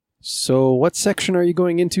So what section are you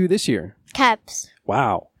going into this year? Cubs.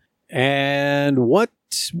 Wow. And what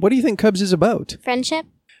do you think Cubs is about? Friendship?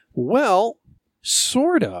 Well,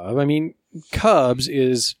 sort of. I mean, Cubs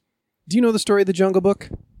is... Do you know the story of the Jungle Book?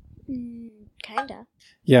 Kinda.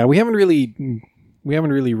 Yeah, we haven't really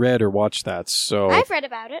read or watched that, so... I've read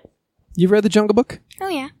about it. You've read the Jungle Book? Oh,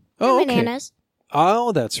 yeah. Oh, And okay. Bananas.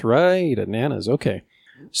 Oh, that's right. At Nana's. Okay.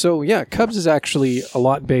 So, yeah, Cubs is actually a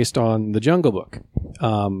lot based on the Jungle Book.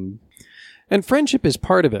 And friendship is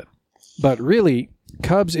part of it. But really,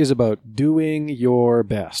 Cubs is about doing your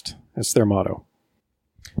best. That's their motto.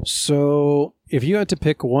 So, if you had to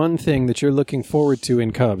pick one thing that you're looking forward to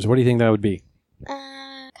in Cubs, what do you think that would be?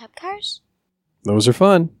 Cub cars? Those are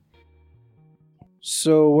fun.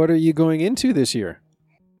 So, what are you going into this year?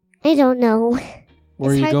 I don't know. Or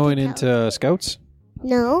are It's you hard to going tell. into Scouts?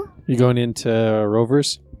 No? You going into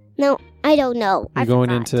Rovers? No, I don't know. You going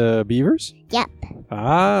into Beavers? Yep.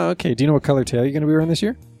 Ah, okay. Do you know what color tail you're going to be wearing this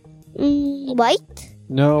year? White?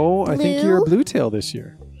 No, I think you're a Blue? blue tail this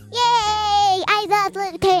year. Yay! I love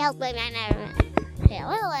blue tails.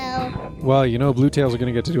 Hello. Well, you know, blue tails are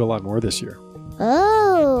going to get to do a lot more this year.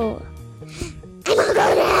 Oh. I'm gonna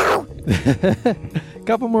go now.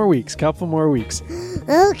 Couple more weeks.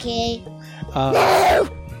 Okay.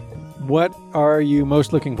 What are you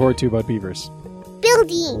most looking forward to about Beavers?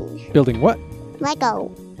 Building. Building what? Lego.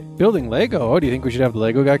 Building Lego. Oh, do you think we should have the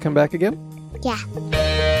Lego guy come back again? Yeah.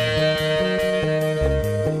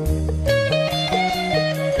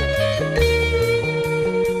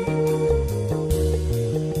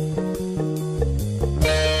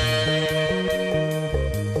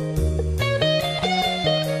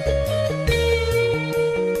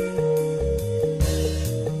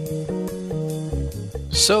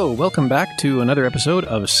 So, welcome back to another episode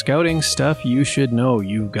of Scouting Stuff You Should Know.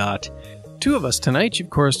 You've got two of us tonight. You've,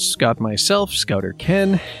 of course, got myself, Scouter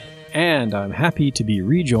Ken, and I'm happy to be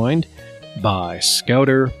rejoined by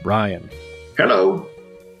Scouter Brian. Hello.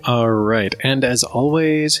 All right, and as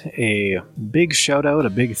always, a big shout out, a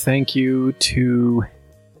big thank you to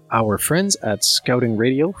our friends at Scouting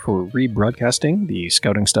Radio for rebroadcasting the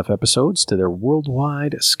Scouting Stuff episodes to their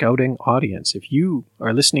worldwide scouting audience. If you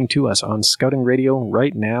are listening to us on Scouting Radio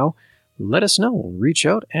right now, let us know. Reach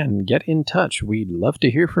out and get in touch. We'd love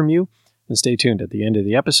to hear from you. And stay tuned. At the end of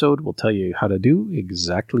the episode, we'll tell you how to do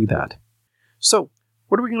exactly that. So,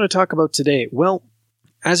 what are we going to talk about today? Well,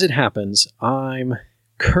 as it happens, I'm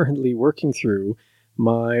currently working through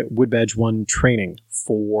my Wood Badge 1 training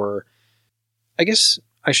for, I guess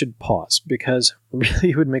I should pause because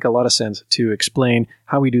really it would make a lot of sense to explain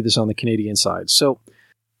how we do this on the Canadian side. So,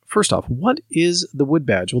 first off, what is the Wood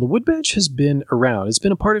Badge? Well, the Wood Badge has been around. It's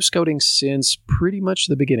been a part of Scouting since pretty much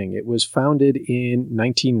the beginning. It was founded in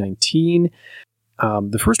 1919.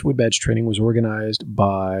 The first Wood Badge training was organized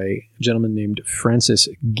by a gentleman named Francis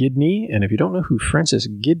Gidney. And if you don't know who Francis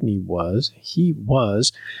Gidney was, he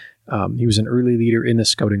was an early leader in the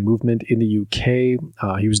Scouting movement in the UK.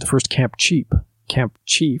 He was the first camp chief. Guess,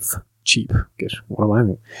 what am I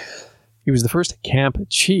mean? He was the first camp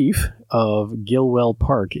chief of Gilwell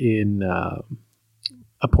Park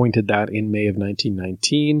appointed that in May of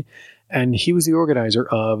 1919. And he was the organizer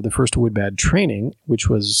of the first Wood Badge training, which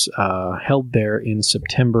was held there in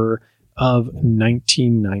September of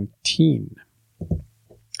 1919.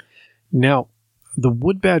 Now, the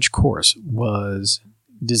Wood Badge course was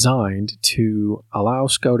designed to allow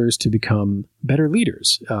Scouters to become better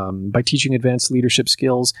leaders by teaching advanced leadership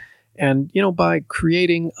skills and, by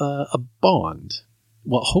creating a bond.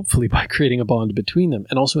 Well, hopefully by creating a bond between them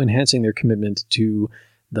and also enhancing their commitment to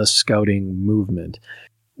the Scouting movement.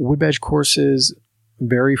 Wood Badge courses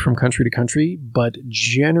vary from country to country, but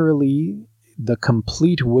generally the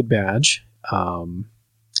complete Wood Badge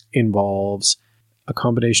involves a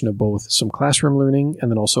combination of both some classroom learning and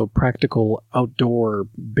then also practical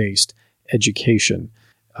outdoor-based education,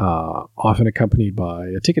 often accompanied by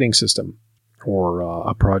a ticketing system or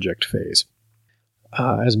a project phase.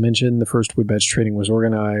 As mentioned, the first Wood Badge training was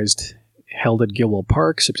held at Gilwell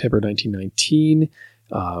Park, September 1919.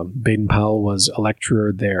 Baden-Powell was a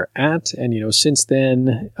lecturer there and since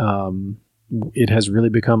then, it has really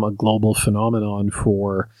become a global phenomenon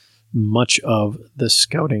for much of the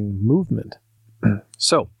Scouting movement.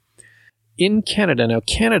 So, in Canada, now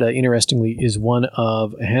Canada, interestingly, is one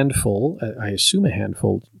of a handful, I assume a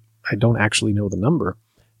handful, I don't actually know the number,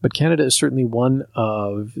 but Canada is certainly one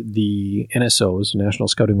of the NSOs, National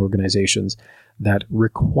Scouting Organizations, that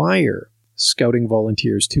require Scouting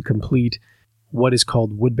volunteers to complete what is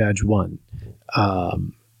called Wood Badge 1,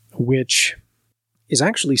 which is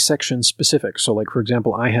actually section specific. So like, for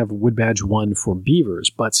example, I have Wood Badge 1 for beavers,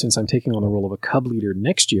 but since I'm taking on the role of a cub leader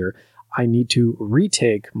next year, I need to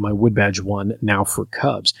retake my Wood Badge 1 now for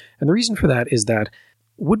cubs. And the reason for that is that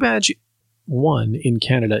Wood Badge 1 in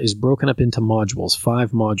Canada is broken up into modules,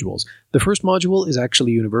 5 modules. The first module is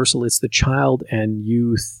actually universal. It's the Child and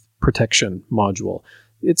Youth Protection module.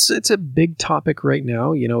 It's a big topic right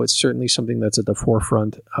now. You know, it's certainly something that's at the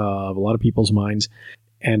forefront of a lot of people's minds.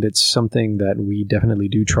 And it's something that we definitely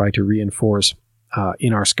do try to reinforce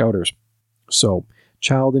in our Scouters. So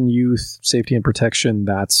Child and Youth Safety and Protection,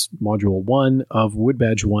 that's Module 1 of Wood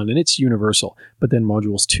Badge 1, and it's universal. But then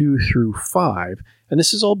Modules 2 through 5, and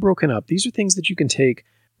this is all broken up. These are things that you can take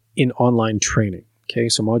in online training. Okay,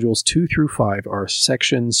 so Modules 2 through 5 are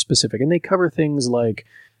section specific, and they cover things like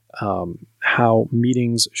how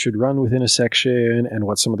meetings should run within a section and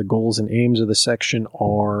what some of the goals and aims of the section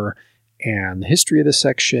are, and the history of the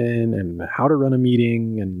section and how to run a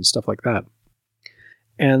meeting and stuff like that.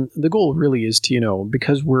 And the goal really is to,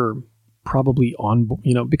 because we're probably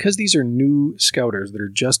because these are new Scouters that are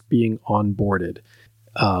just being onboarded,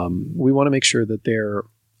 we want to make sure that they're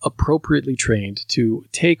appropriately trained to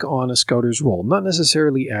take on a Scouter's role, not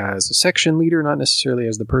necessarily as a section leader, not necessarily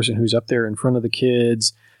as the person who's up there in front of the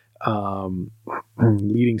kids,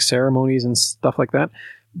 leading ceremonies and stuff like that,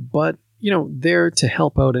 but there to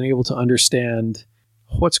help out and able to understand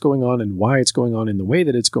what's going on and why it's going on in the way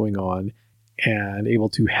that it's going on, and able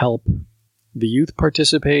to help the youth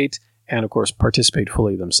participate and, of course, participate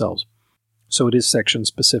fully themselves. So it is section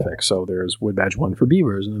specific. So there's Wood Badge 1 for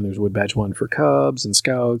beavers, and then there's Wood Badge 1 for cubs and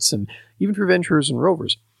scouts, and even for venturers and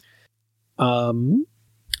rovers.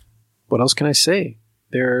 What else can I say?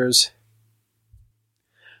 The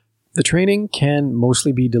training can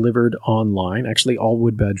mostly be delivered online. Actually, all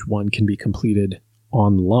Wood Badge 1 can be completed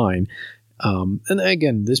online. And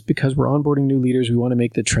again, this because we're onboarding new leaders, we want to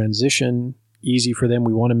make the transition easy for them.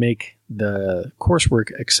 We want to make the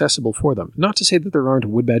coursework accessible for them. Not to say that there aren't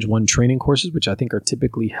Wood Badge 1 training courses, which I think are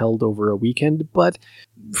typically held over a weekend, but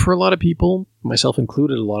for a lot of people, myself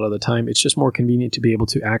included a lot of the time, it's just more convenient to be able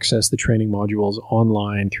to access the training modules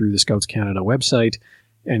online through the Scouts Canada website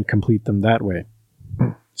and complete them that way.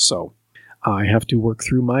 So I have to work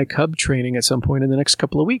through my cub training at some point in the next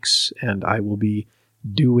couple of weeks, and I will be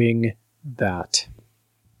doing that.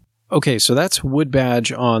 Okay, so that's Wood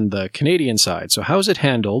Badge on the Canadian side. So how's it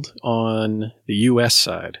handled on the U.S.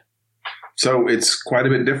 side? So it's quite a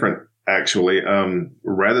bit different, actually.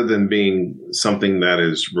 Rather than being something that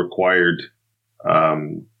is required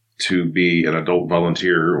to be an adult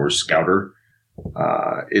volunteer or scouter,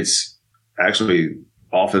 it's actually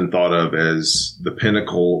often thought of as the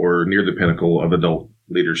pinnacle or near the pinnacle of adult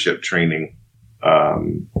leadership training.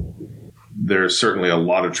 There's certainly a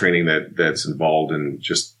lot of training that's involved in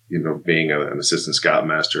just, being an assistant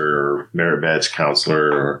scoutmaster or merit badge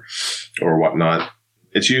counselor or whatnot.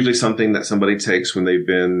 It's usually something that somebody takes when they've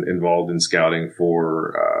been involved in scouting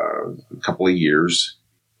for a couple of years.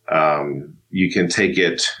 You can take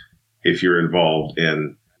it if you're involved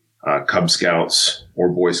in Cub Scouts or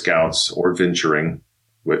Boy Scouts or venturing,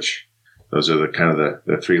 which those are the kind of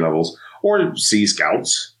the 3 levels, or Sea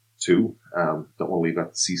Scouts too. Don't want to leave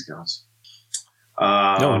out the Sea Scouts.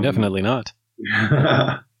 No, definitely not.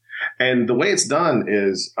 And the way it's done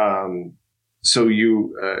is,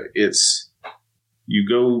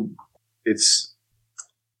 it's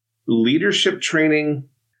leadership training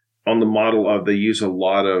on the model of, they use a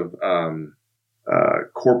lot of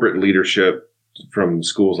corporate leadership from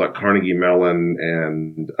schools like Carnegie Mellon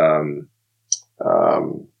and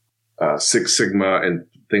Six Sigma and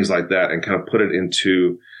things like that, and kind of put it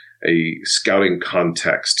into a scouting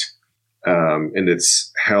context. And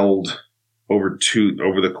it's held over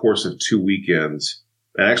the course of 2 weekends.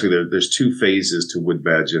 And actually, there's 2 phases to Wood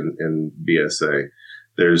Badge in BSA.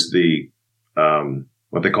 There's the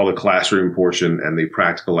what they call the classroom portion and the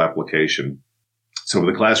practical application. So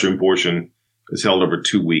the classroom portion is held over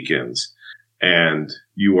 2 weekends, and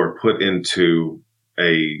you are put into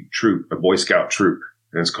a troop, a Boy Scout troop,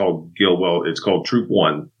 and it's called Gilwell. It's called Troop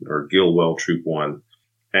 1 or Gilwell Troop 1,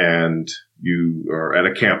 and you are at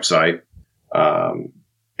a campsite,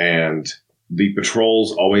 and the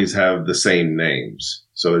patrols always have the same names.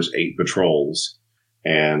 So there's 8 patrols,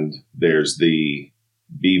 and there's the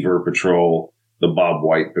Beaver Patrol, the Bob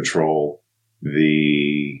White Patrol,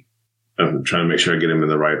 I'm trying to make sure I get them in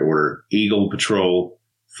the right order, Eagle Patrol,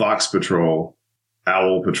 Fox Patrol,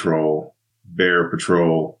 Owl Patrol, Bear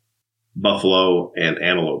Patrol, Buffalo, and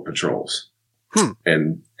Antelope Patrols.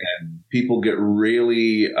 And people get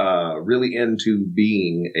really into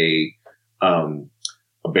being a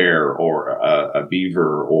bear or a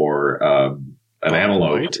beaver or an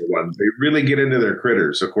antelope. Right. They really get into their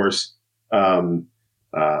critters. Of course, I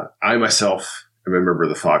myself am a member of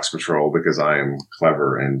the Fox Patrol because I am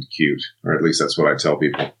clever and cute, or at least that's what I tell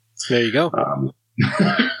people. There you go.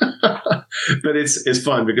 But it's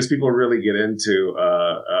fun because people really get into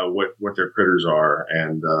what their critters are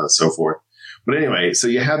and so forth. But anyway, so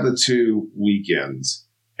you have the 2 weekends,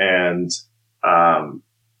 and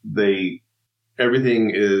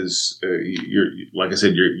everything is you're like I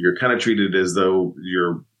said, you're kind of treated as though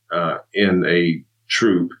you're in a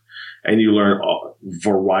troop, and you learn a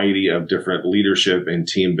variety of different leadership and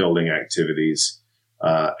team building activities.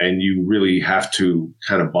 And you really have to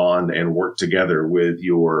kind of bond and work together with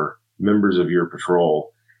your members of your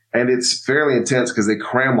patrol. And it's fairly intense because they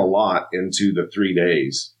cram a lot into the 3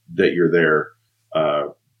 days that you're there.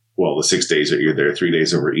 The 6 days that you're there, 3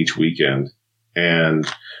 days over each weekend. And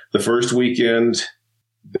the first weekend,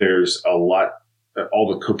 there's a lot,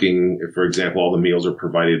 all the cooking, for example, all the meals are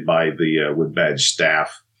provided by the Wood Badge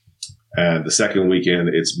staff. The second weekend,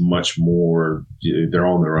 it's much more, they're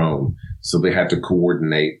on their own. So they have to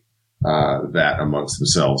coordinate that amongst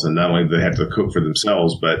themselves. And not only do they have to cook for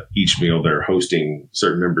themselves, but each meal they're hosting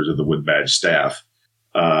certain members of the Wood Badge staff.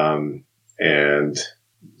 And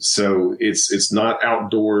so it's not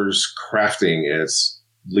outdoors crafting, it's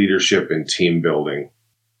leadership and team building.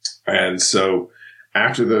 And so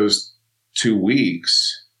after those 2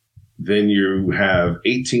 weeks, then you have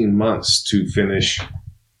 18 months to finish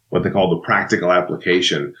what they call the practical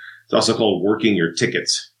application. It's also called working your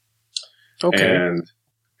tickets. Okay.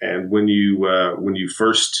 And when you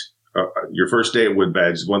first your first day at Wood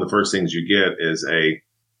Badge, one of the first things you get is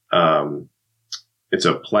it's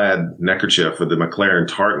a plaid neckerchief with the McLaren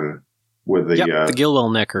tartan with the the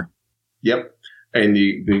Gilwell necker. Yep, and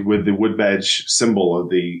with the Wood Badge symbol of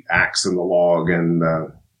the axe and the log and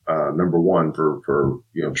number 1 for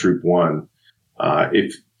Troop 1.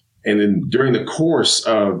 And then during the course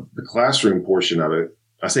of the classroom portion of it,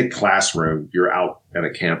 I say classroom, you're out at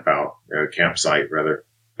a campsite rather.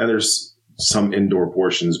 And there's some indoor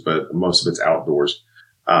portions, but most of it's outdoors.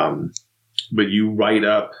 But you write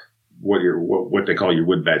up what they call your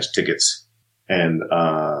Wood Badge tickets. And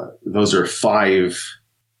those are 5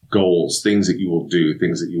 goals, things that you will do,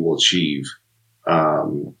 things that you will achieve.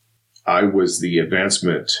 I was the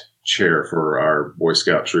advancement chair for our Boy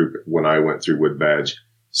Scout troop when I went through Wood Badge.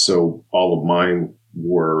 So all of mine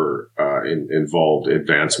were involved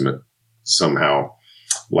advancement somehow.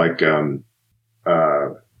 Like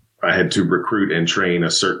I had to recruit and train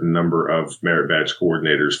a certain number of merit badge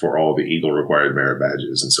coordinators for all the Eagle required merit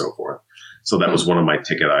badges and so forth. So that was one of my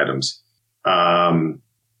ticket items. And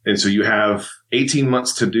so you have 18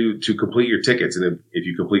 months to complete your tickets. And if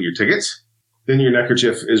you complete your tickets, then your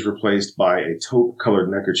neckerchief is replaced by a taupe colored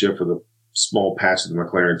neckerchief with a small patch of the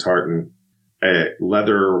McLaren tartan, a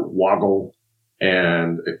leather woggle,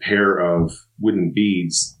 and a pair of wooden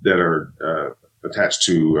beads that are attached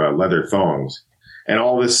to leather thongs. And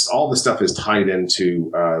all this stuff is tied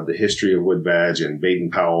into the history of Wood Badge and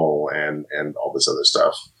Baden-Powell and all this other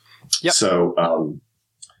stuff. Yep. So,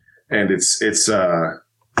 and it's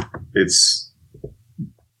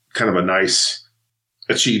kind of a nice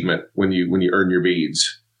achievement when you earn your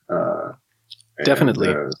beads.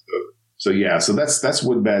 Definitely. So that's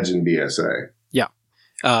Wood Badge and BSA. Yeah.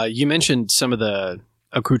 You mentioned some of the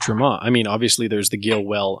accoutrement. I mean, obviously there's the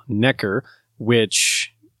Gilwell necker,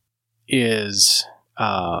 which is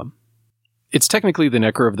it's technically the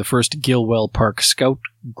necker of the first Gilwell Park Scout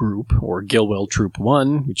group, or Gilwell Troop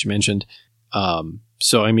 1, which you mentioned.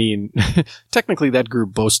 So, I mean, technically that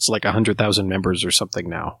group boasts like 100,000 members or something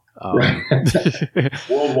now.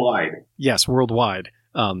 Worldwide. Yes, worldwide.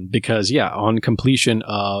 Because, on completion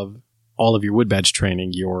of all of your Wood Badge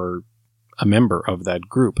training, you're a member of that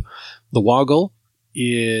group. The woggle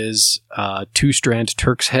is a 2-strand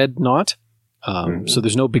Turk's head knot. So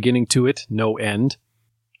there's no beginning to it, no end.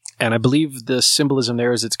 And I believe the symbolism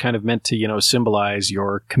there is it's kind of meant to, symbolize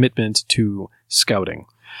your commitment to scouting.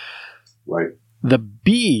 Right. The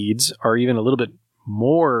beads are even a little bit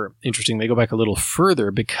more interesting. They go back a little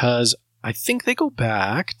further because I think they go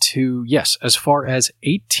back to, as far as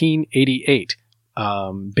 1888,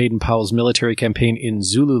 Baden-Powell's military campaign in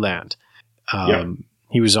Zululand.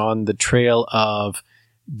 He was on the trail of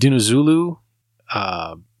Dinuzulu,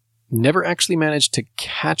 never actually managed to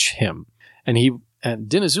catch him. And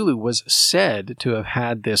Dinuzulu was said to have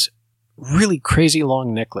had this really crazy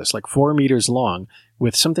long necklace, like 4 meters long,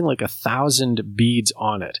 with something like 1,000 beads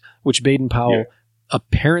on it, which Baden-Powell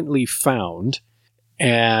apparently found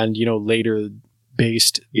and, later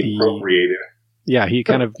based appropriated. Yeah, he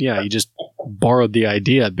kind of, he just borrowed the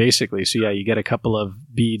idea, basically. So, you get a couple of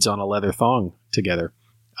beads on a leather thong together.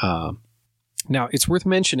 Now, it's worth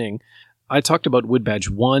mentioning, I talked about Wood Badge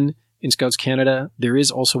 1 in Scouts Canada. There is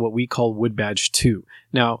also what we call Wood Badge 2.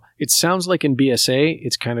 Now, it sounds like in BSA,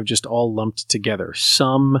 it's kind of just all lumped together.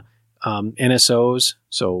 Some NSOs,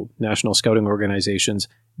 so National Scouting Organizations,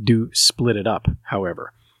 do split it up,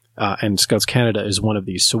 however. And Scouts Canada is one of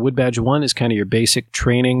these. So Wood Badge 1 is kind of your basic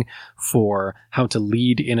training for how to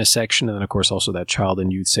lead in a section, and then, of course, also that child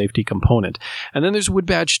and youth safety component. And then there's Wood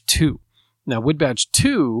Badge 2. Now, Wood Badge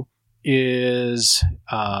 2 is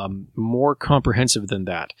more comprehensive than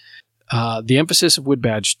that. The emphasis of Wood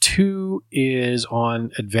Badge 2 is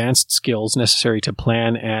on advanced skills necessary to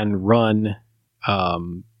plan and run,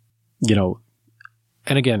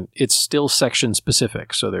 and again, it's still section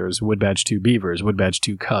specific. So there's Wood Badge 2 Beavers, Wood Badge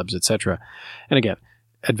 2 Cubs, etc. And again,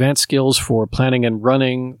 advanced skills for planning and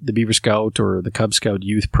running the Beaver Scout or the Cub Scout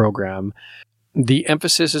youth program. The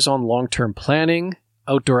emphasis is on long-term planning,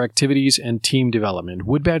 outdoor activities, and team development.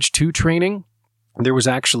 Wood Badge 2 training, there was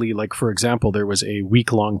actually, like, for example, there was a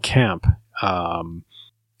week-long camp,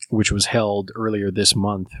 which was held earlier this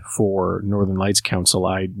month for Northern Lights Council.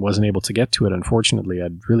 I wasn't able to get to it, unfortunately.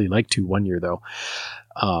 I'd really like to one year, though.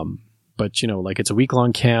 But, it's a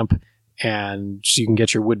week-long camp, and you can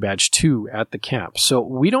get your Wood Badge 2 at the camp. So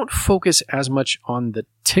we don't focus as much on the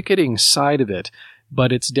ticketing side of it,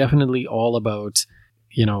 but it's definitely all about,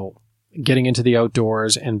 getting into the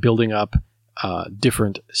outdoors and building up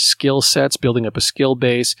different skill sets, building up a skill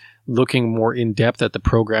base, looking more in depth at the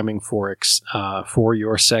programming for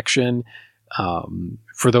your section.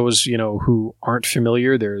 For those who aren't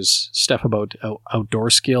familiar, there's stuff about outdoor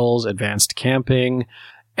skills, advanced camping,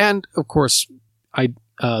 and of course,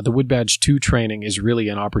 the Wood Badge 2 training is really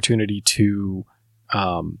an opportunity to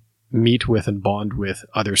meet with and bond with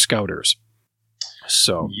other scouters.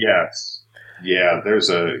 So yes, yeah,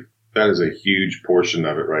 that is a huge portion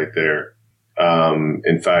of it right there.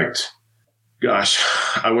 In fact, gosh,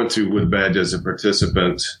 I went to Wood Badge as a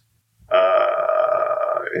participant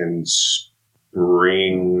in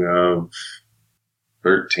spring of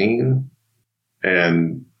 13,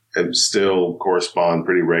 and still correspond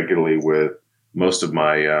pretty regularly with most of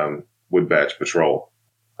my Wood Badge patrol.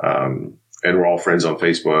 And we're all friends on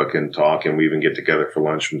Facebook and talk, and we even get together for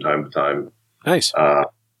lunch from time to time. Nice.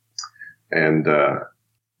 And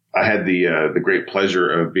I had the great pleasure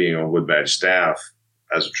of being on Wood Badge staff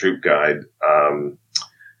as a troop guide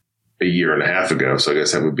a year and a half ago. So I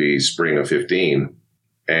guess that would be spring of 15.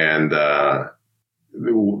 And the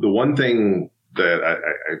one thing that I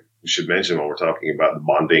should mention while we're talking about the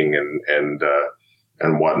bonding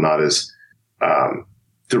and whatnot is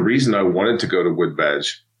the reason I wanted to go to Wood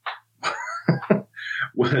Badge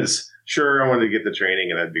was, sure, I wanted to get the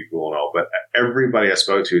training and that'd be cool and all, but everybody I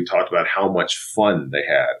spoke to talked about how much fun they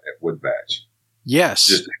had at Wood Badge.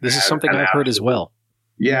 Yes, this is something I've heard as well.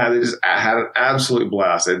 Yeah, they just had an absolute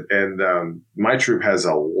blast. And my troop has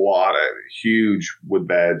a lot of huge Wood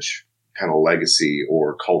Badge kind of legacy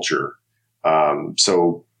or culture.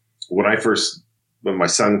 So when my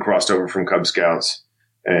son crossed over from Cub Scouts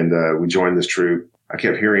and we joined this troop, I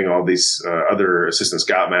kept hearing all these other assistant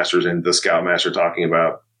scoutmasters and the scoutmaster talking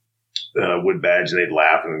about Wood Badge, and they'd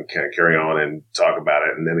laugh and kind of carry on and talk about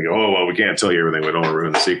it. And then they go, oh, well, we can't tell you everything. We don't want to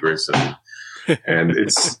ruin the secrets. And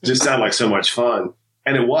it's just sounded like so much fun.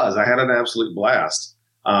 And it was. I had an absolute blast.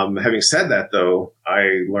 Having said that, though,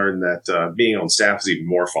 I learned that being on staff is even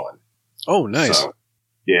more fun. Oh, nice. So,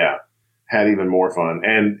 yeah, had even more fun.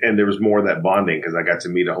 And there was more of that bonding because I got to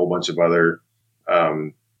meet a whole bunch of other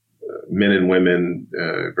men and women,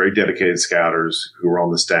 very dedicated scouters who were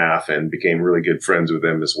on the staff, and became really good friends with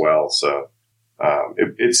them as well. So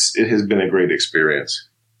it has been a great experience.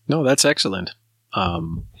 No, that's excellent.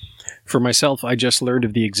 For myself, I just learned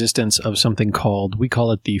of the existence of something called, we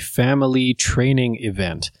call it the Family Training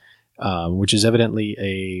Event, which is evidently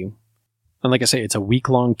and like I say, it's a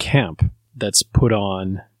week-long camp that's put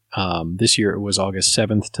on. This year it was August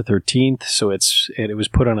 7th to 13th, so it was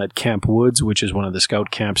put on at Camp Woods, which is one of the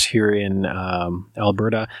scout camps here in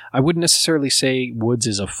Alberta. I wouldn't necessarily say Woods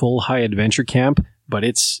is a full high adventure camp, but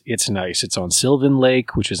it's nice. It's on Sylvan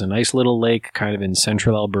Lake, which is a nice little lake kind of in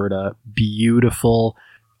central Alberta. Beautiful,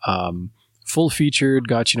 full featured,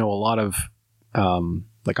 got a lot of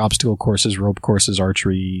like obstacle courses, rope courses,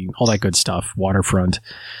 archery, all that good stuff, waterfront.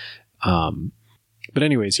 But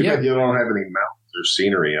anyways, you don't have any mountains or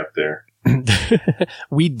scenery up there.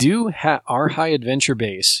 We do have our high adventure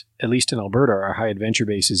base, at least in Alberta. Our high adventure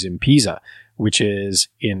base is in Pisa, which is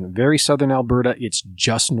in very southern Alberta. It's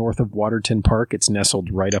just north of Waterton Park. It's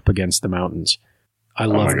nestled right up against the mountains. I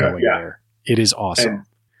love going there. It is awesome.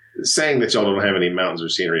 saying that y'all don't have any mountains or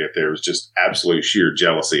scenery up there is just absolute sheer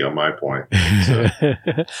jealousy on my point. So,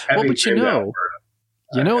 well, but you know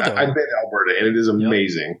though, I've been to Alberta, and it is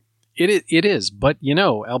amazing. It is, but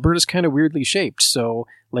Alberta's kind of weirdly shaped. So,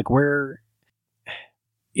 like, where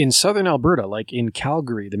in southern Alberta, like in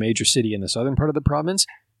Calgary, the major city in the southern part of the province,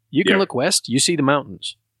 you can look west, you see the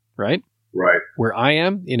mountains, right? Right. Where I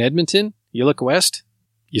am in Edmonton, you look west,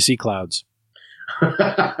 you see clouds.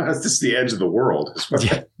 That's just the edge of the world.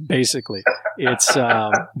 Yeah, basically. It's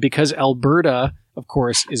because Alberta, of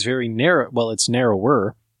course, is very narrow. Well, it's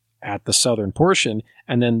narrower at the southern portion,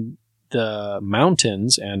 and then the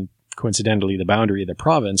mountains and coincidentally the boundary of the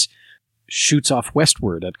province shoots off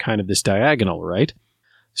westward at kind of this diagonal, right?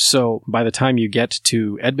 So by the time you get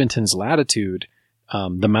to Edmonton's latitude,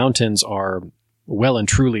 the mountains are well and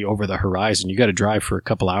truly over the horizon. You got to drive for a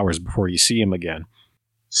couple hours before you see them again.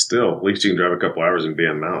 Still, at least you can drive a couple hours and be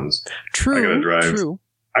in the mountains. True.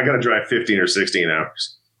 I got to drive 15 or 16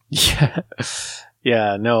 hours. Yeah.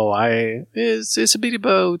 Yeah, no, it's a bit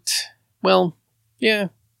about, well, yeah.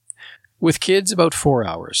 With kids, about 4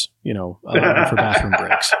 hours, allowing for bathroom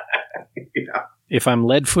breaks. Yeah. If I'm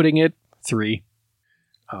lead footing it, 3.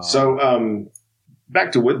 So,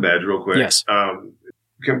 back to wood badge real quick. Yes.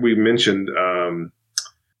 We mentioned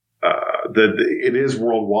that it is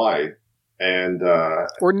worldwide. And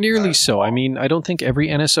or nearly so. I mean, I don't think every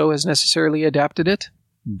NSO has necessarily adapted it,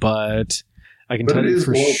 but I can tell you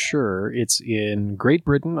for sure it's in Great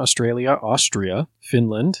Britain, Australia, Austria,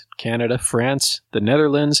 Finland, Canada, France, the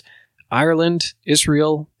Netherlands, Ireland,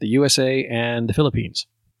 Israel, the USA, and the Philippines.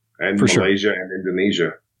 And for Malaysia and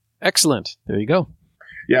Indonesia. Excellent. There you go.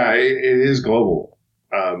 Yeah, it is global.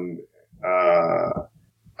 I'm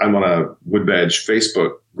on a Wood Badge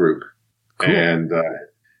Facebook group. Cool. And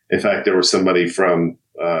in fact, there was somebody from,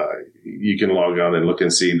 you can log on and look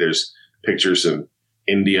and see there's pictures of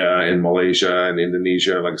India and Malaysia and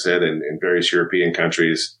Indonesia, like I said, and various European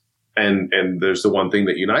countries. And there's the one thing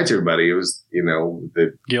that unites everybody. It was,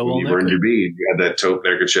 that when you burned your bead, you had that taupe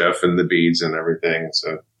neckerchief and the beads and everything.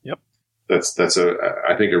 So yep, that's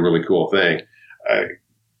I think a really cool thing.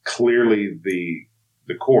 Clearly the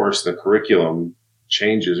course, the curriculum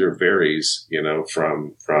changes or varies,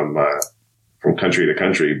 from country to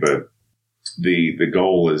country, but the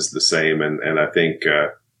goal is the same. And I think,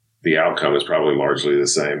 the outcome is probably largely the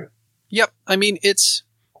same. Yep. I mean,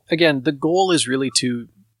 the goal is really to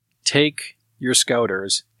take your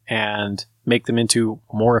scouters and make them into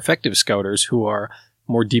more effective scouters who are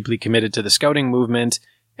more deeply committed to the scouting movement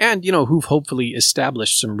and, who've hopefully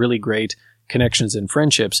established some really great connections and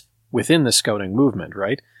friendships within the scouting movement,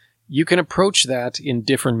 right? You can approach that in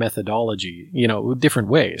different methodology, different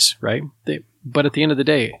ways, right? But at the end of the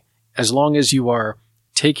day, as long as you are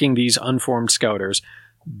taking these unformed scouters,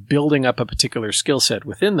 building up a particular skill set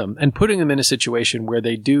within them, and putting them in a situation where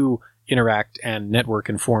they do interact and network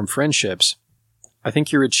and form friendships, I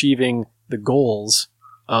think you're achieving the goals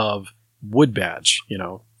of Wood Badge.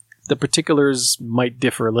 The particulars might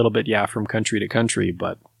differ a little bit, from country to country,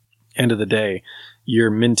 but end of the day,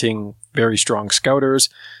 you're minting very strong scouters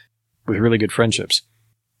with really good friendships.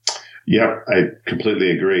 Yeah, I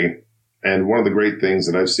completely agree. And one of the great things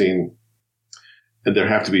that I've seen, and there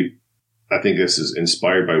have to be, I think this is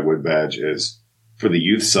inspired by Wood Badge, is for the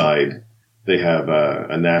youth side, they have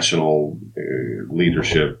a national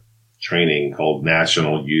leadership training called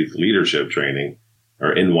National Youth Leadership Training,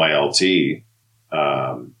 or NYLT,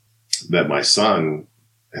 that my son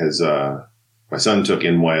took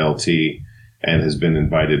NYLT and has been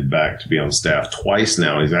invited back to be on staff twice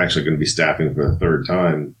now. He's actually going to be staffing for the third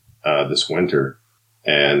time this winter.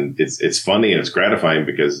 And it's funny and it's gratifying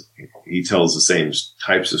because he tells the same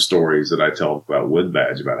types of stories that I tell about Wood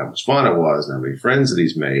Badge, about how much fun it was and how many friends that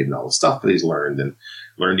he's made and all the stuff that he's learned, and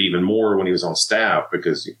learned even more when he was on staff,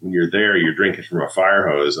 because when you're there, you're drinking from a fire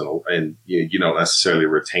hose and you don't necessarily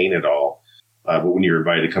retain it all. But when you're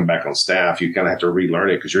invited to come back on staff, you kind of have to relearn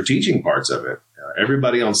it because you're teaching parts of it.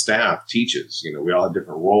 Everybody on staff teaches. We all have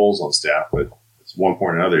different roles on staff, but at one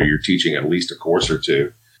point or another, you're teaching at least a course or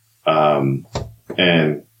two.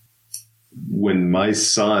 And when my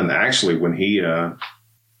son, actually, when he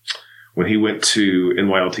went to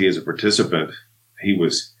NYLT as a participant, he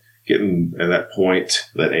was getting at that point,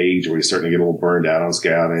 that age where he's starting to get a little burned out on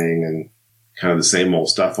scouting and kind of the same old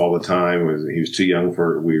stuff all the time. He was too young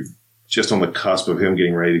we were just on the cusp of him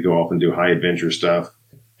getting ready to go off and do high adventure stuff.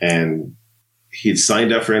 And he'd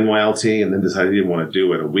signed up for NYLT and then decided he didn't want to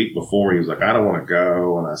do it. A week before, he was like, I don't want to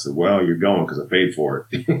go. And I said, well, you're going because I paid for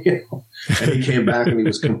it. And he came back and he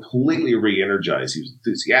was completely re-energized. He was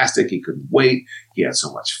enthusiastic. He couldn't wait. He had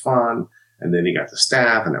so much fun. And then he got to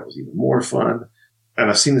staff, and that was even more fun.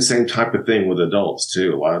 I've seen the same type of thing with adults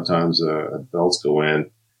too. A lot of times adults go in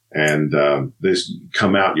and they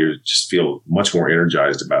come out, you just feel much more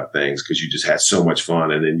energized about things because you just had so much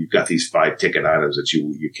fun. And then you've got these 5 ticket items that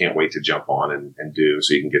you can't wait to jump on and do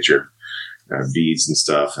so you can get your beads and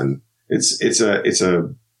stuff. And it's a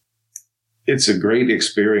great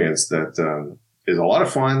experience that is a lot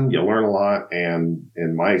of fun. You learn a lot. And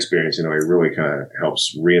in my experience, it really kind of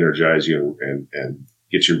helps re-energize you and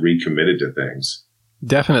get you recommitted to things.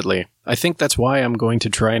 Definitely. I think that's why I'm going to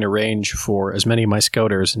try and arrange for as many of my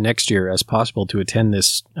scouters next year as possible to attend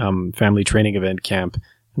this family training event camp.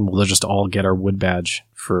 And we'll just all get our wood badge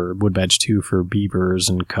 2 for beavers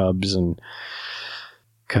and cubs, and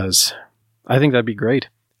because I think that'd be great.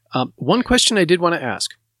 One question I did want to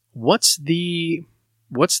ask: what's the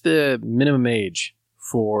minimum age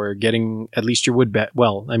for getting at least your wood badge?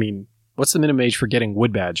 Well, I mean, what's the minimum age for getting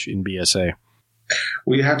wood badge in BSA?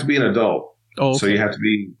 Well, you have to be an adult. Oh, okay. So you have to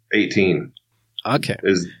be 18. Okay.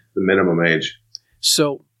 Is the minimum age.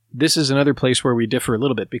 So this is another place where we differ a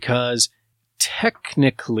little bit, because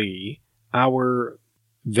technically our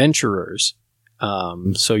venturers,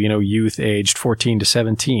 so, youth aged 14 to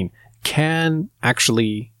 17, can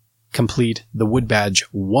actually complete the Wood Badge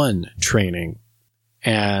 1 training.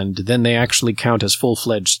 And then they actually count as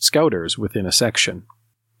full-fledged scouters within a section.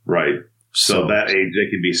 Right. So that age,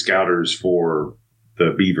 they could be scouters for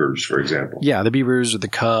the beavers, for example. Yeah, the beavers or the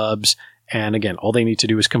cubs. And again, all they need to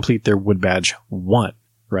do is complete their Wood Badge 1,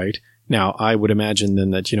 right? Now, I would imagine then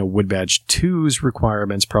that, Wood Badge 2's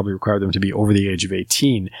requirements probably require them to be over the age of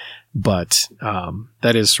 18. But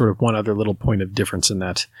that is sort of one other little point of difference in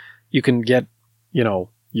that you can get,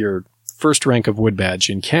 your first rank of Wood Badge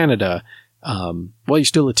in Canada while you're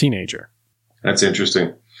still a teenager. That's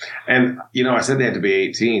interesting. And, I said they had to be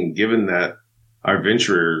 18. Given that our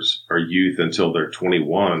venturers are youth until they're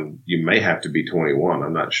 21, you may have to be 21.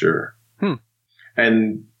 I'm not sure.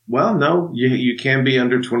 And, well, no, you can be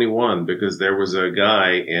under 21, because there was a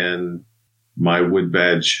guy in my Wood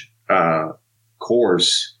Badge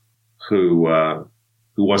course who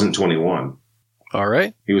wasn't 21. All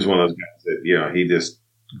right. He was one of those guys that, he just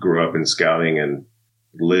grew up in scouting and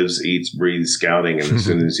lives, eats, breathes scouting. And as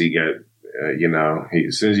soon as he got,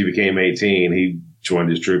 as soon as he became 18, he joined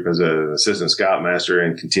his troop as an assistant scoutmaster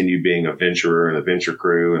and continued being a venturer and a venture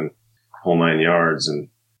crew and whole 9 yards. And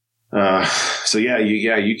so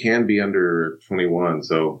you can be under 21.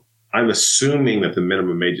 So I'm assuming that the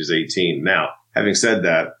minimum age is 18. Now, having said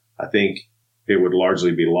that, I think it would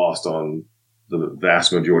largely be lost on the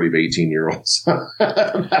vast majority of 18-year-olds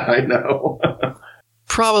that I know.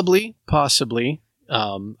 Probably, possibly.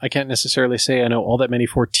 I can't necessarily say I know all that many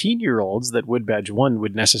 14-year-olds that Wood Badge 1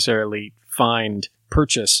 would necessarily find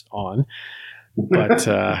purchase on. But,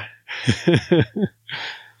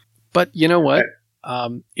 but you know what?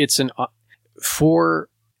 It's for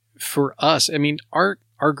us, I mean, our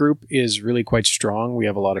group is really quite strong. We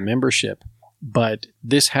have a lot of membership, but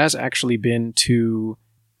this has actually been to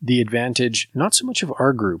the advantage, not so much of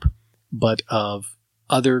our group, but of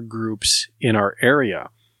other groups in our area,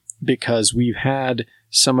 because we've had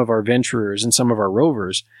some of our venturers and some of our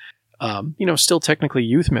rovers, still technically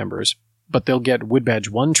youth members, but they'll get Wood Badge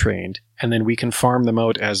 1 trained, and then we can farm them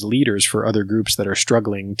out as leaders for other groups that are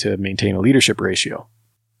struggling to maintain a leadership ratio.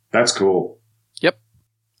 That's cool. Yep.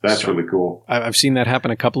 That's really cool. I've seen that happen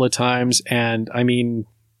a couple of times, and I mean,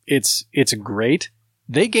 it's great.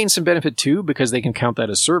 They gain some benefit too, because they can count that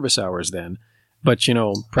as service hours then. But,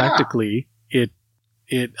 practically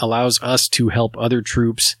it allows us to help other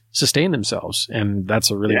troops sustain themselves, and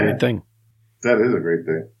that's a really great thing. That is a great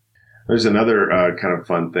thing. There's another kind of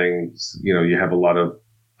fun thing. You have a lot of,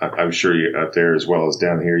 I'm sure you out there as well as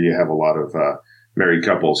down here, you have a lot of married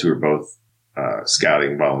couples who are both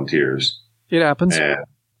scouting volunteers. It happens. And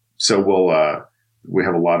so we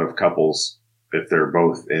have a lot of couples, if they're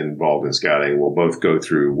both involved in scouting, we'll both go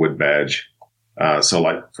through Wood Badge. So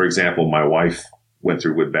like, for example, my wife went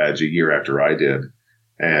through Wood Badge a year after I did.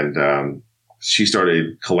 And she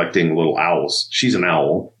started collecting little owls. She's an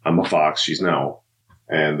owl. I'm a fox. She's an owl.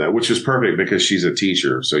 And which is perfect because she's a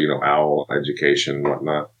teacher. So, owl education,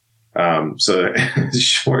 whatnot. So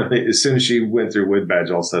shortly, as soon as she went through Wood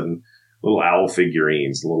Badge, all of a sudden, little owl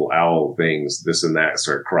figurines, little owl things, this and that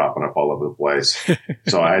started cropping up all over the place.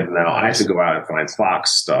 So I had to go out and find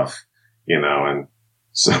fox stuff, and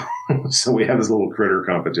so we have this little critter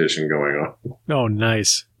competition going on. Oh,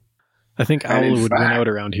 nice. I think owl would win out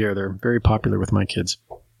around here. They're very popular with my kids.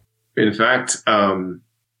 In fact,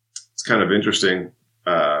 it's kind of interesting.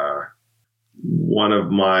 One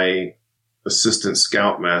of my assistant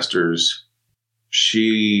scoutmasters,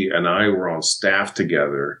 she and I were on staff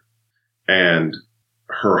together, and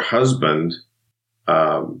her husband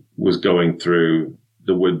was going through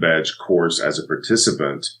the Wood Badge course as a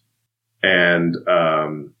participant. And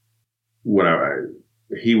when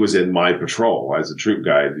he was in my patrol as a troop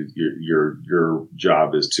guide, your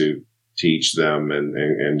job is to teach them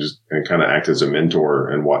and kind of act as a mentor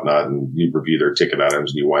and whatnot. And you review their ticket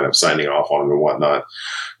items and you wind up signing off on them and whatnot.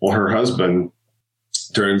 Well, her husband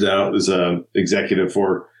turns out was an executive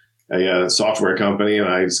for a software company. And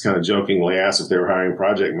I just kind of jokingly asked if they were hiring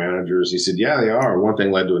project managers. He said, yeah, they are. One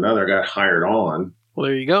thing led to another. I got hired on. Well,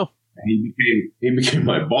 there you go. And he became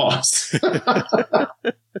my boss.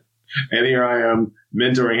 And here I am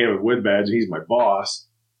mentoring him at Wood Badge. He's my boss.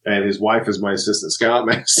 And his wife is my assistant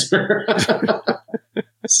scoutmaster.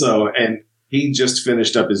 So, and he just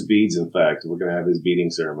finished up his beads. In fact, we're going to have his beading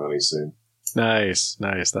ceremony soon. Nice.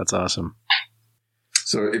 That's awesome.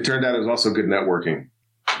 So it turned out it was also good networking.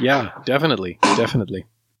 Yeah, definitely. No,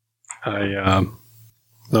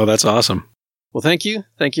 that's awesome. Well, thank you.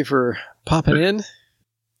 Thank you for popping in.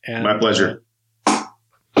 And, my pleasure.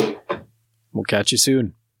 We'll catch you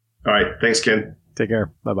soon. All right. Thanks, Ken. Take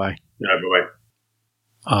care. Bye-bye. Yeah, bye-bye.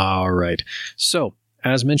 All right. So,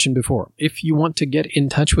 as mentioned before, if you want to get in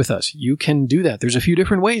touch with us, you can do that. There's a few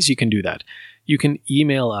different ways you can do that. You can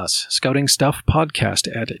email us,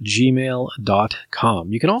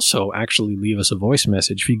 scoutingstuffpodcast@gmail.com. You can also actually leave us a voice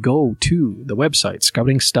message if you go to the website,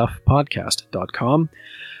 scoutingstuffpodcast.com.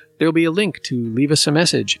 There'll be a link to leave us a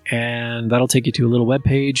message, and that'll take you to a little web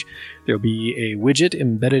page. There'll be a widget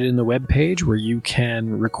embedded in the web page where you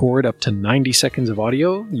can record up to 90 seconds of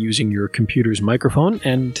audio using your computer's microphone.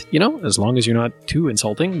 And, as long as you're not too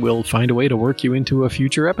insulting, we'll find a way to work you into a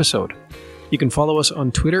future episode. You can follow us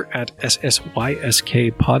on Twitter at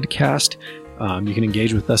SSYSK Podcast. You can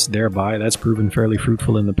engage with us thereby. That's proven fairly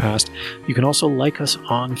fruitful in the past. You can also like us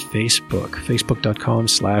on Facebook,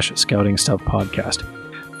 facebook.com/scoutingstuffpodcast.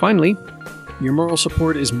 Finally, your moral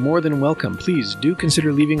support is more than welcome. Please do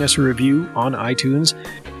consider leaving us a review on iTunes.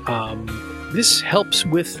 This helps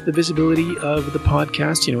with the visibility of the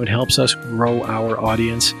podcast. It helps us grow our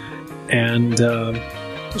audience. And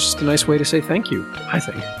it's just a nice way to say thank you, I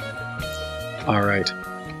think. All right.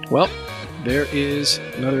 Well, there is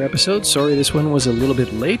another episode. Sorry this one was a little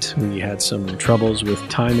bit late. We had some troubles with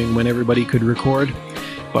timing when everybody could record.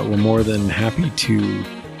 But we're more than happy to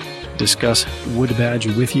discuss Wood Badge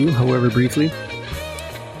with you, however briefly.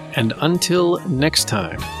 And until next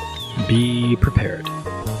time, be prepared.